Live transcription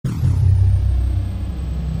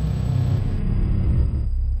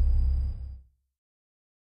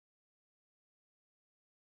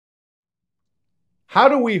How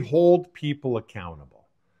do we hold people accountable?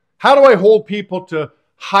 How do I hold people to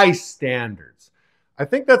high standards? I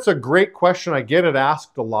think that's a great question. I get it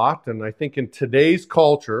asked a lot. And I think in today's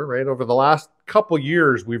culture, right, over the last couple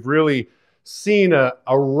years, we've really seen a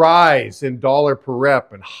rise in dollar per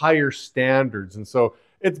rep and higher standards. And so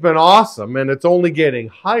it's been awesome, and it's only getting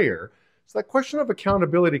higher. So that question of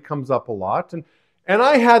accountability comes up a lot. And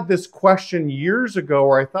I had this question years ago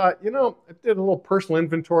where I thought, I did a little personal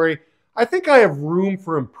inventory. I think I have room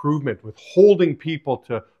for improvement with holding people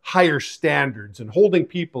to higher standards and holding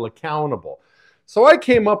people accountable. So I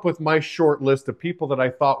came up with my short list of people that I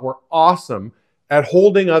thought were awesome at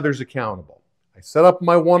holding others accountable. I set up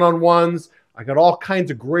my one-on-ones. I got all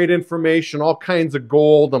kinds of great information, all kinds of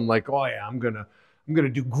gold. I'm like, oh yeah, I'm gonna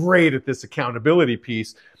do great at this accountability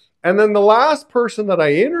piece. And then the last person that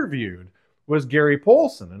I interviewed was Gary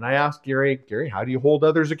Polson. And I asked Gary, how do you hold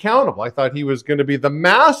others accountable? I thought he was going to be the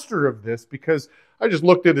master of this, because I just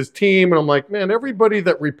looked at his team and I'm like, man, everybody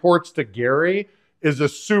that reports to Gary is a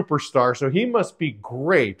superstar. So he must be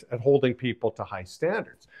great at holding people to high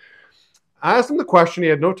standards. I asked him the question. He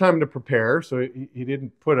had no time to prepare, so he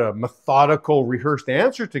didn't put a methodical, rehearsed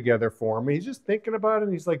answer together for me. He's just thinking about it,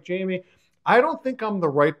 and he's like, Jamie, I don't think I'm the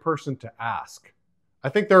right person to ask. I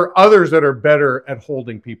think there are others that are better at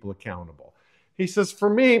holding people accountable. He says, for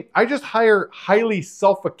me, I just hire highly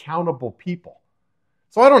self-accountable people.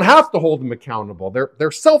 So I don't have to hold them accountable. They're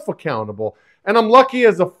self-accountable. And I'm lucky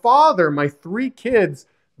as a father, my 3 kids,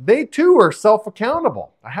 they too are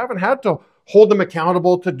self-accountable. I haven't had to hold them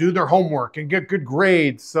accountable to do their homework and get good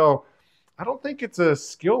grades. So I don't think it's a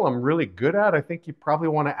skill I'm really good at. I think you probably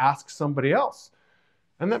want to ask somebody else.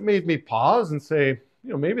 And that made me pause and say,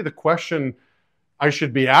 maybe the question I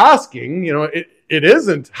should be asking, it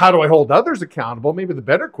isn't how do I hold others accountable? Maybe the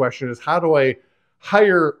better question is, how do I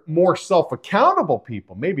hire more self-accountable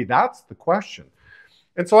people? Maybe that's the question.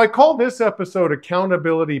 And so I call this episode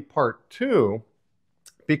Accountability Part 2,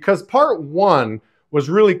 because Part 1 was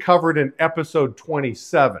really covered in episode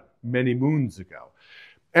 27 many moons ago.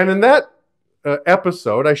 And in that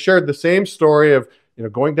episode, I shared the same story of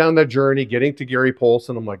going down that journey, getting to Gary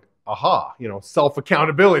Polson. I'm like, aha,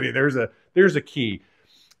 self-accountability. There's a key.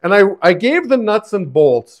 And I gave the nuts and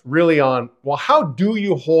bolts really on, well, how do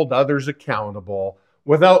you hold others accountable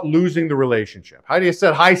without losing the relationship? How do you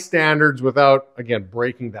set high standards without, again,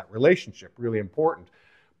 breaking that relationship? Really important.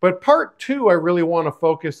 But Part 2, I really want to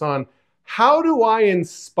focus on, how do I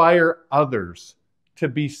inspire others to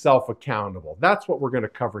be self-accountable? That's what we're going to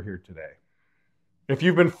cover here today. If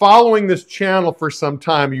you've been following this channel for some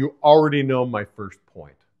time, you already know my first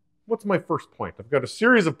point. What's my first point? I've got a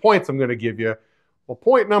series of points I'm going to give you. Well,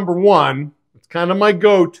 point number 1, it's kind of my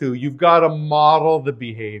go-to. You've got to model the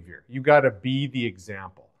behavior. You've got to be the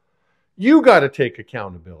example. You got to take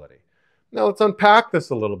accountability. Now let's unpack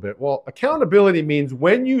this a little bit. Well, accountability means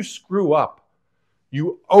when you screw up,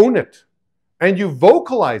 you own it and you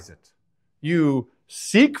vocalize it. You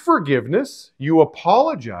seek forgiveness. You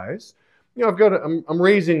apologize. I'm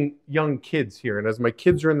raising young kids here, and as my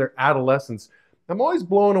kids are in their adolescence, I'm always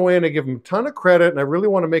blown away, and I give them a ton of credit, and I really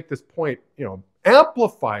want to make this point,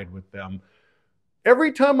 amplified with them.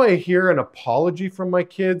 Every time I hear an apology from my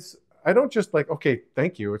kids, I don't just like, okay,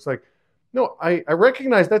 thank you. It's like, no, I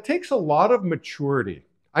recognize that takes a lot of maturity.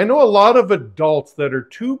 I know a lot of adults that are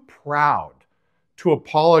too proud to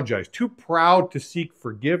apologize, too proud to seek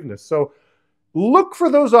forgiveness. So look for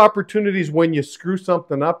those opportunities when you screw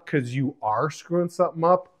something up, because you are screwing something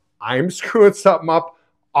up. I'm screwing something up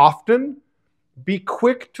often. Be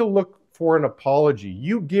quick to look for an apology.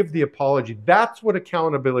 You give the apology. That's what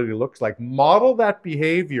accountability looks like. Model that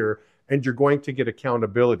behavior, and you're going to get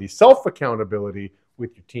accountability, self-accountability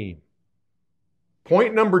with your team.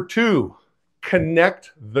 Point number 2,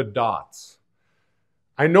 connect the dots.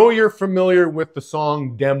 I know you're familiar with the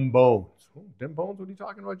song Dem Bones. Oh, Dem Bones, what are you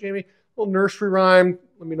talking about, Jamie? A little nursery rhyme.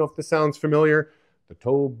 Let me know if this sounds familiar. The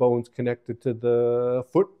toe bone's connected to the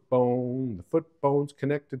foot bone. The foot bone's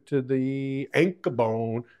connected to the ankle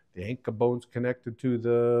bone. The ankle bone's connected to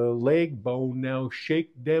the leg bone. Now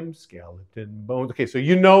shake them skeleton bones. Okay, so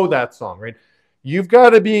you know that song, right? You've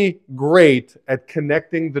got to be great at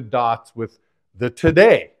connecting the dots with the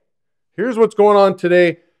today. Here's what's going on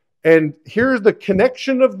today, and here's the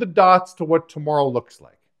connection of the dots to what tomorrow looks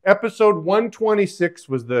like. Episode 126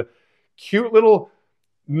 was the cute little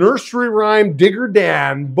nursery rhyme Digger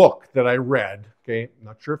Dan book that I read. Okay,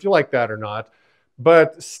 not sure if you like that or not,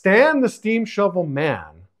 but Stan the Steam Shovel Man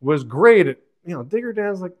was great at, Digger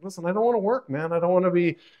Dan's like, listen, I don't want to work, man. I don't want to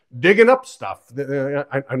be digging up stuff.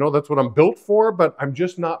 I know that's what I'm built for, but I'm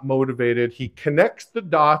just not motivated. He connects the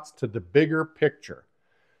dots to the bigger picture.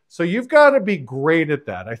 So you've got to be great at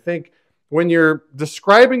that. I think when you're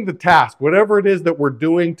describing the task, whatever it is that we're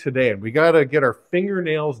doing today, and we got to get our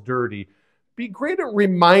fingernails dirty, be great at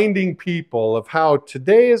reminding people of how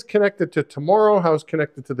today is connected to tomorrow, how it's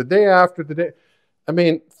connected to the day after the day. I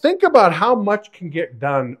mean, think about how much can get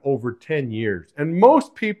done over 10 years. And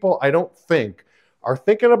most people, I don't think, are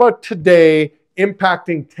thinking about today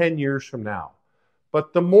impacting 10 years from now.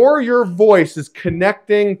 But the more your voice is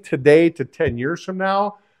connecting today to 10 years from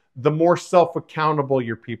now, the more self-accountable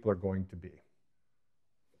your people are going to be.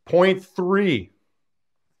 Point 3,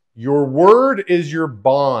 your word is your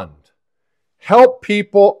bond. Help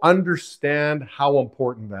people understand how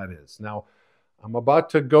important that is. Now, I'm about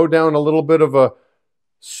to go down a little bit of a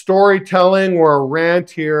storytelling or a rant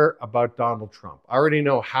here about Donald Trump. I already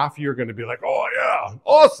know half of you are going to be like, oh yeah,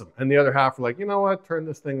 awesome. And the other half are like, you know what, turn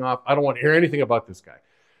this thing off. I don't want to hear anything about this guy.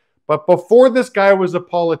 But before this guy was a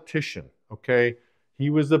politician, okay, he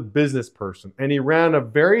was a business person, and he ran a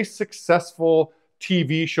very successful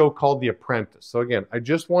TV show called The Apprentice. So again, I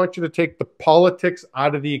just want you to take the politics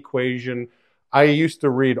out of the equation. I used to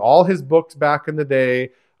read all his books back in the day.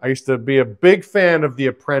 I used to be a big fan of The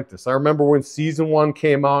Apprentice. I remember when season 1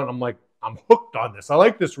 came out, I'm like, I'm hooked on this. I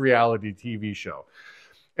like this reality TV show.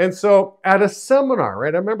 And so at a seminar,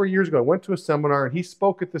 right? I remember years ago, I went to a seminar and he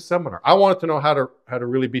spoke at the seminar. I wanted to know how to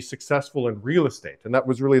really be successful in real estate. And that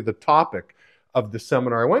was really the topic of the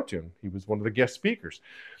seminar I went to. He was one of the guest speakers.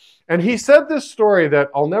 And he said this story that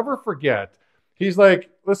I'll never forget. He's like,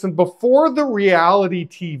 listen, before the reality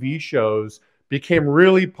TV shows became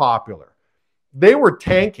really popular, they were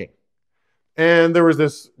tanking. And there was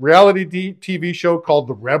this reality TV show called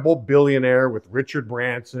The Rebel Billionaire with Richard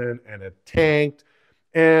Branson, and it tanked.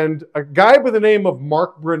 And a guy by the name of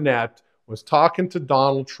Mark Burnett was talking to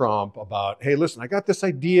Donald Trump about, hey, listen, I got this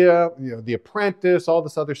idea, you know, The Apprentice, all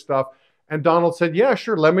this other stuff. And Donald said, yeah,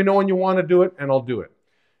 sure, let me know when you want to do it, and I'll do it.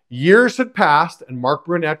 Years had passed, and Mark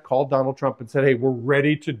Burnett called Donald Trump and said, hey, we're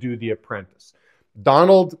ready to do The Apprentice.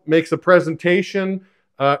 Donald makes a presentation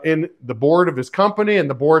in the board of his company, and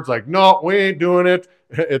the board's like, no, we ain't doing it.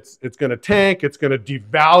 It's going to tank. It's going to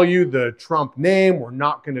devalue the Trump name. We're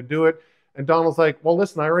not going to do it. And Donald's like, well,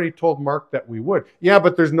 listen, I already told Mark that we would. Yeah,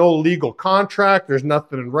 but there's no legal contract. There's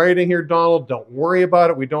nothing in writing here, Donald. Don't worry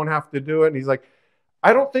about it. We don't have to do it. And he's like,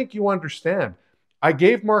 I don't think you understand. I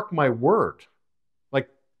gave Mark my word. Like,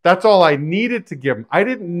 that's all I needed to give him. I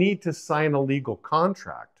didn't need to sign a legal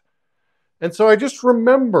contract. And so I just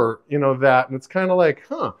remember, you know, that. And it's kind of like,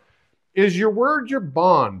 is your word your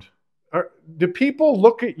bond? Do people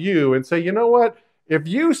look at you and say, you know what? If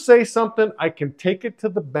you say something, I can take it to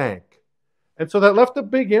the bank. And so that left a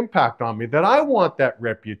big impact on me, that I want that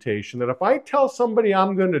reputation, that if I tell somebody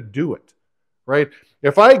I'm going to do it, right?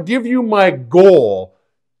 If I give you my goal,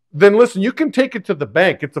 then listen, you can take it to the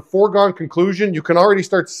bank. It's a foregone conclusion. You can already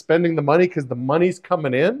start spending the money because the money's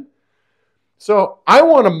coming in. So I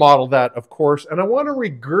want to model that, of course, and I want to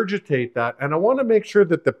regurgitate that, and I want to make sure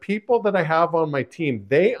that the people that I have on my team,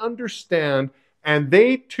 they understand and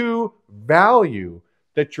they too value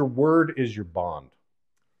that your word is your bond.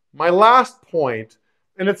 My last point,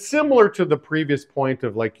 and it's similar to the previous point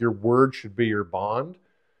of like your word should be your bond.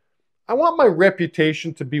 I want my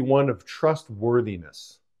reputation to be one of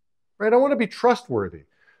trustworthiness, right? I want to be trustworthy,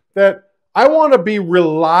 that I want to be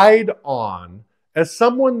relied on as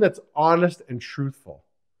someone that's honest and truthful.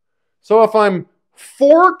 So if I'm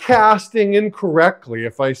forecasting incorrectly,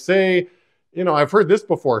 if I say, you know, I've heard this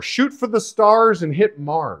before, shoot for the stars and hit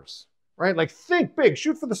Mars, right? Like, think big,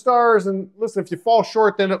 shoot for the stars, and listen, if you fall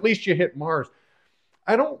short, then at least you hit Mars.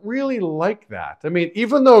 I don't really like that. I mean,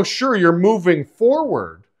 even though, sure, you're moving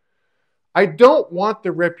forward, I don't want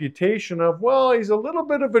the reputation of, well, he's a little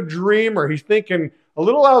bit of a dreamer. He's thinking a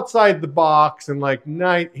little outside the box, and like,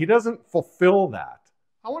 nah, he doesn't fulfill that.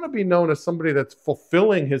 I want to be known as somebody that's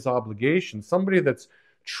fulfilling his obligations, somebody that's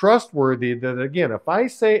trustworthy, that, again, if I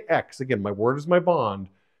say X, again, my word is my bond,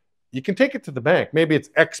 you can take it to the bank. Maybe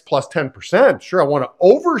it's X plus 10%. Sure, I want to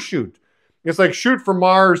overshoot. It's like shoot for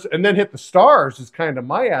Mars and then hit the stars is kind of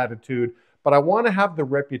my attitude. But I want to have the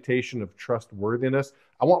reputation of trustworthiness.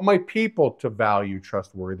 I want my people to value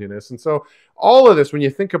trustworthiness. And so all of this, when you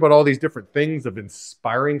think about all these different things of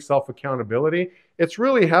inspiring self-accountability, it's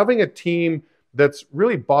really having a team that's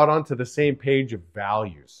really bought onto the same page of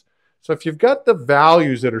values. So if you've got the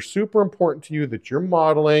values that are super important to you, that you're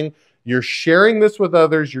modeling, you're sharing this with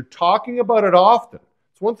others, you're talking about it often.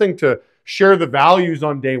 It's one thing to share the values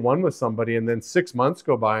on day one with somebody and then 6 months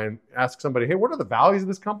go by and ask somebody, hey, what are the values of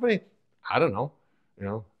this company? I don't know,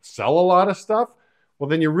 sell a lot of stuff. Well,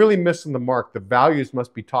 then you're really missing the mark. The values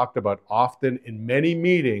must be talked about often in many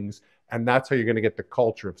meetings And that's how you're going to get the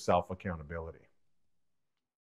culture of self-accountability.